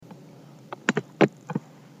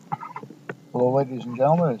Hello, ladies and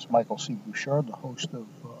gentlemen. It's Michael C. Bouchard, the host of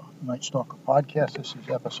Night Stalker podcast. This is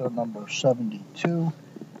episode number 72,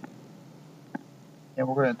 and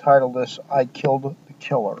we're going to entitle this "I Killed the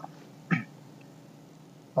Killer."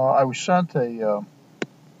 I was sent an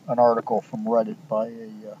article from Reddit by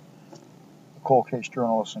a cold case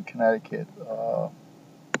journalist in Connecticut,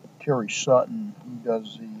 Terry Sutton, who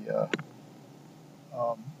does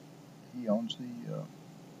he owns the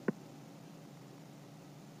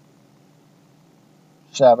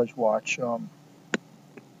Savage Watch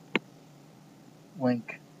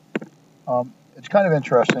link. It's kind of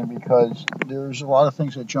interesting because there's a lot of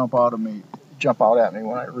things that jump out at me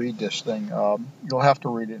when I read this thing. You'll have to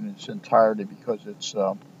read it in its entirety because it's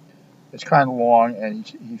kind of long, and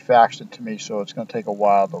he faxed it to me, so it's going to take a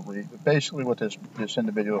while to read. But basically, what this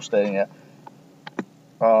individual is stating at,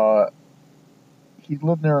 he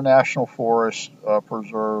lived near a national forest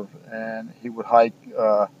preserve, and he would hike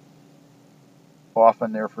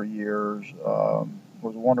often there for years. It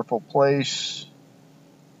was a wonderful place.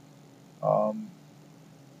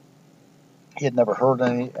 He had never heard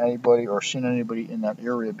anybody or seen anybody in that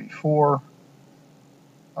area before.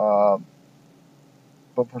 But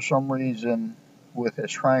for some reason, with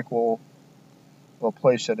as tranquil a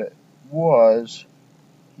place that it was,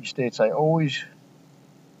 he states, I always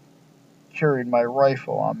carried my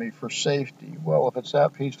rifle on me for safety. Well, if it's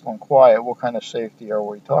that peaceful and quiet, what kind of safety are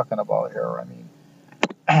we talking about here? I mean,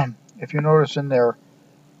 if you notice in there,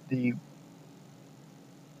 it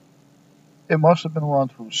must have been run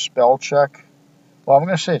through spell check. Well, I'm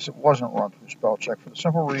going to say it wasn't run through spell check for the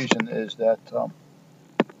simple reason is that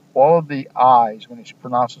all of the I's, when he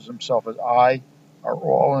pronounces himself as I, are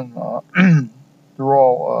all in they're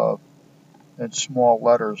all in small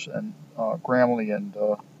letters, and Grammarly and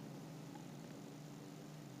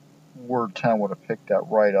Word 10 would have picked that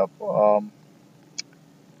right up.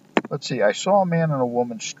 Let's see. I saw a man and a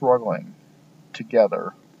woman struggling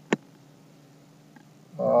together.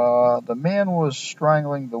 The man was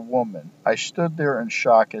strangling the woman. I stood there in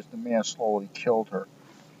shock as the man slowly killed her.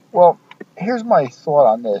 Well, here's my thought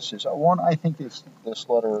on this. Is one, I think this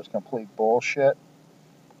letter is complete bullshit.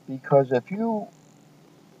 Because if you,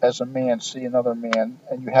 as a man, see another man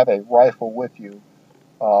and you have a rifle with you,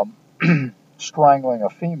 strangling a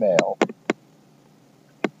female,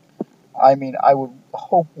 I mean, I would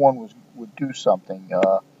hope one would do something.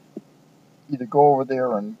 Either go over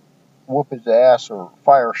there and whoop his ass or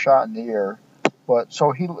fire a shot in the air. But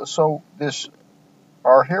this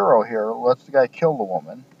our hero here lets the guy kill the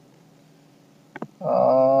woman.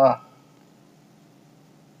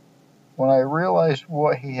 When I realized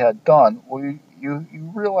what he had done, well, you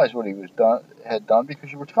realize what he had done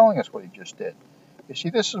because you were telling us what he just did. You see,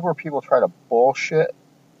 this is where people try to bullshit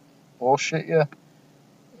you,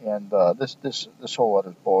 and this whole lot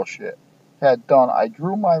is bullshit. Had done, I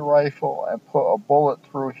drew my rifle and put a bullet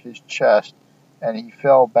through his chest, and he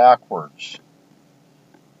fell backwards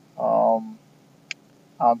onto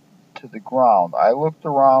the ground. I looked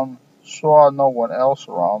around, saw no one else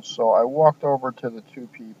around, so I walked over to the two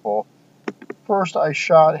people. First, I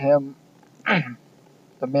shot him,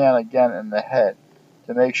 the man again, in the head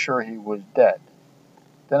to make sure he was dead.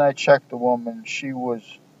 Then I checked the woman. She was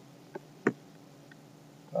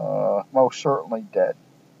most certainly dead.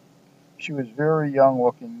 She was very younger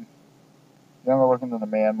looking than the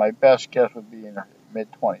man. My best guess would be in her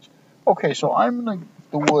mid-20s. Okay, so I'm in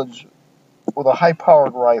the woods with a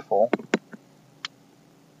high-powered rifle,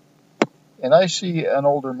 and I see an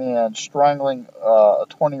older man strangling a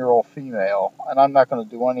 20-year-old female, and I'm not going to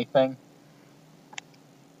do anything.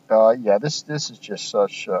 Yeah, this is just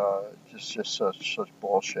such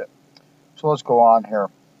bullshit. So let's go on here.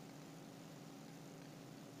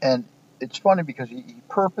 And it's funny because he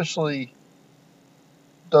purposely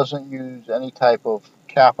doesn't use any type of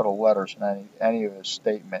capital letters in any of his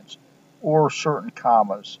statements, or certain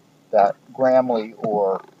commas that Grammarly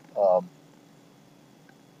or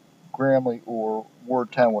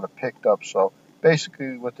Word 10 would have picked up. So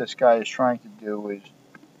basically, what this guy is trying to do is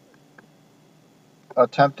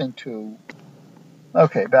attempting to.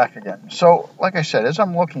 Okay, back again. So, like I said, as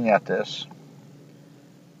I'm looking at this,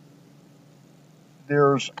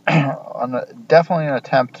 there's definitely an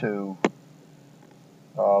attempt to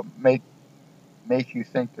make you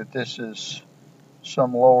think that this is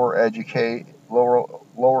some lower educational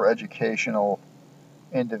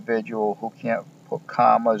individual who can't put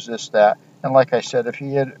commas, this, that. And like I said, if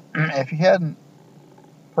he hadn't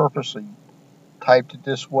purposely typed it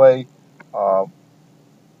this way,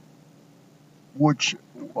 which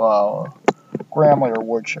Grammarly or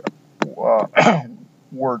which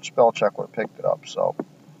word spell check would have picked it up. So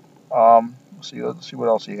let's see what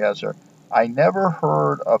else he has there. I never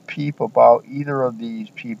heard a peep about either of these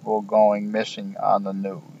people going missing on the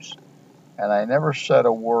news. And I never said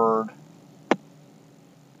a word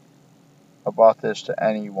about this to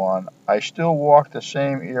anyone. I still walk the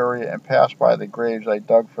same area and pass by the graves I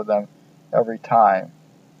dug for them every time.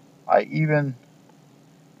 I even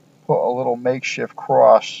put a little makeshift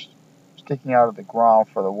cross sticking out of the ground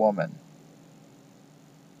for the woman.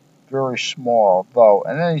 Very small, though.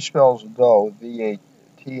 And then he spells though,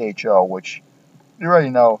 V-A-T-H-O, which you already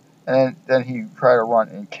know. And then he tried to run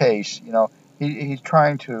in case, he's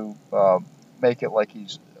trying to make it like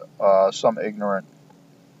he's somebody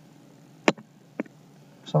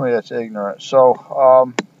that's ignorant.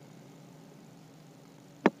 So,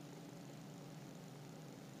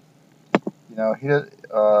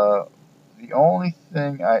 the only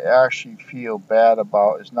thing I actually feel bad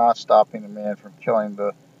about is not stopping the man from killing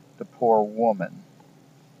the poor woman.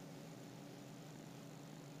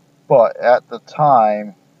 But at the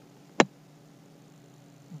time, at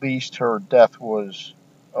least her death was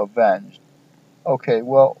avenged. Okay,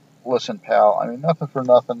 well, listen, pal. I mean, nothing for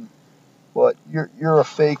nothing, but you're a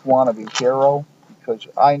fake wannabe hero, because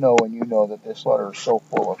I know and you know that this letter is so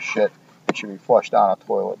full of shit it should be flushed down a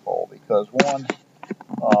toilet bowl. Because one,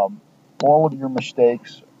 all of your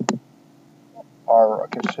mistakes are a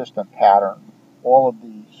consistent pattern. All of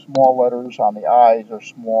the small letters on the I's are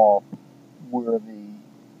small, where the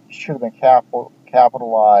should have been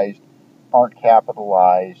capitalized aren't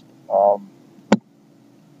capitalized. The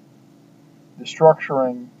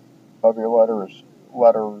structuring of your letter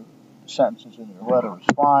sentences in your letter is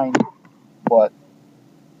fine, but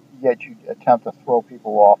yet you attempt to throw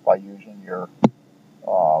people off by using your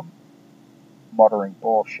um, muttering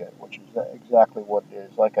bullshit, which is exactly what it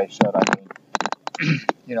is. Like I said, I mean,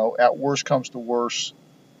 at worst comes to worst.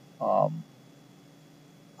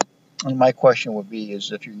 And my question would be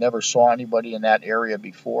is if you never saw anybody in that area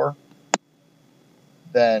before,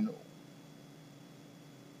 then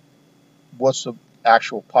what's the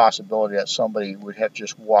actual possibility that somebody would have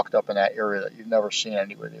just walked up in that area that you've never seen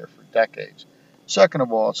anybody there for decades? Second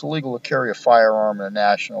of all, it's illegal to carry a firearm in a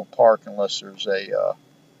national park unless there's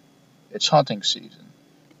it's hunting season.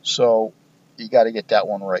 So you got to get that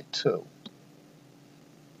one right too.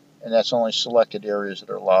 And that's only selected areas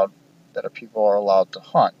that people are allowed to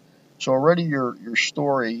hunt. So already your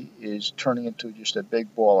story is turning into just a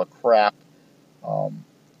big ball of crap.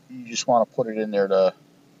 You just want to put it in there to,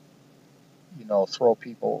 throw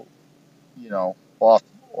people, off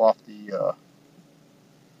the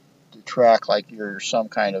track like you're some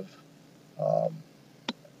kind of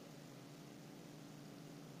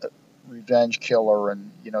revenge killer,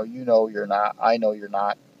 and you're not. I know you're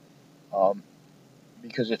not,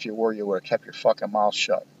 because if you were, you would have kept your fucking mouth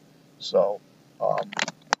shut. So,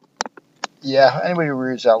 yeah, anybody who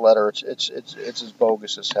reads that letter, it's as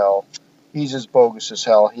bogus as hell. He's as bogus as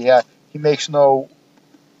hell. He makes no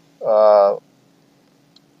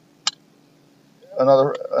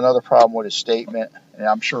another problem with his statement, and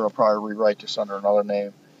I'm sure he'll probably rewrite this under another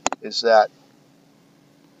name, is that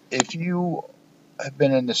if you have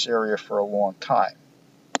been in this area for a long time,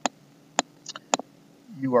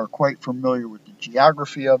 you are quite familiar with the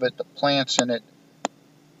geography of it, the plants in it,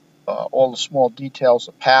 all the small details,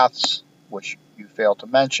 the paths, which you failed to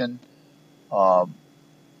mention.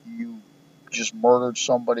 You just murdered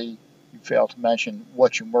somebody. You failed to mention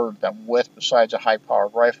what you murdered them with, besides a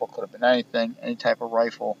high-powered rifle. Could have been anything, any type of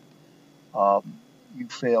rifle. You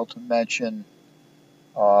failed to mention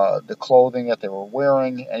the clothing that they were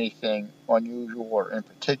wearing, anything unusual or in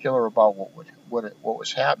particular about what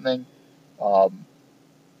was happening.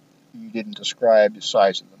 You didn't describe the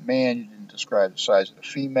size of the man. You didn't describe the size of the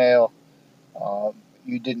female.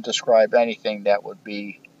 You didn't describe anything that would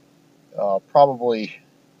be probably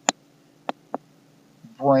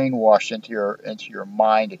brainwashed into your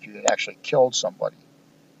mind if you had actually killed somebody.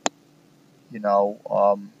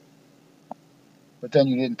 But then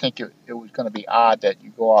you didn't think it was going to be odd that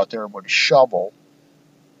you go out there with a shovel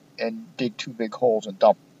and dig two big holes and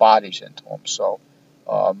dump bodies into them. So,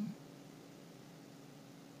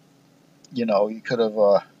 you could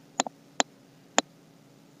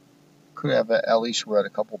have at least read a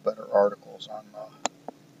couple better articles on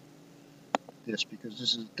this,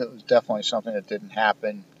 because that was definitely something that didn't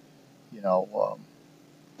happen. You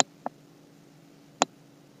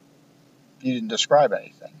didn't describe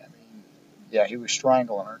anything. I mean, yeah, he was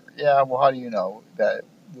strangling her. Yeah, well, how do you know? That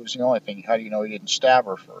was the only thing. How do you know he didn't stab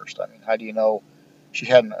her first? I mean, how do you know she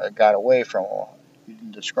hadn't got away from him? You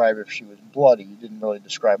didn't describe if she was bloody. You didn't really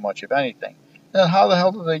describe much of anything. Then how the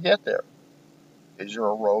hell did they get there? Is there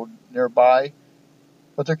a road nearby?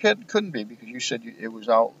 But there couldn't be, because you said it was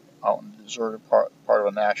out out in the deserted part of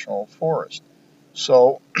a national forest.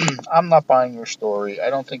 So I'm not buying your story. I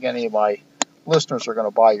don't think any of my listeners are going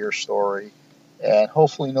to buy your story. And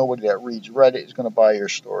hopefully nobody that reads Reddit is going to buy your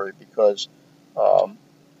story because,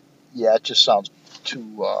 yeah, it just sounds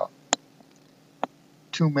too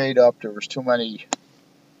made up. There was too many,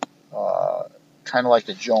 kind of like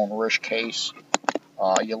the Joan Risch case.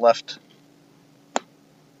 You left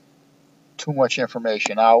too much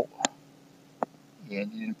information out,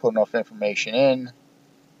 and you didn't put enough information in,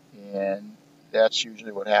 and that's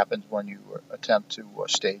usually what happens when you attempt to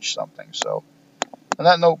stage something. So, on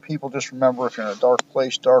that note, people, just remember, if you're in a dark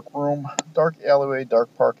place, dark room, dark alleyway,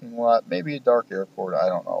 dark parking lot, maybe a dark airport, I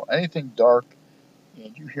don't know, anything dark,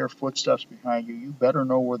 and you hear footsteps behind you, you better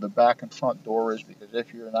know where the back and front door is, because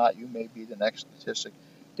if you're not, you may be the next statistic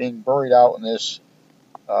being buried out in this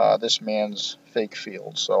man's fake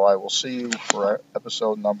field. So I will see you for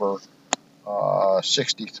episode number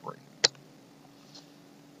 63.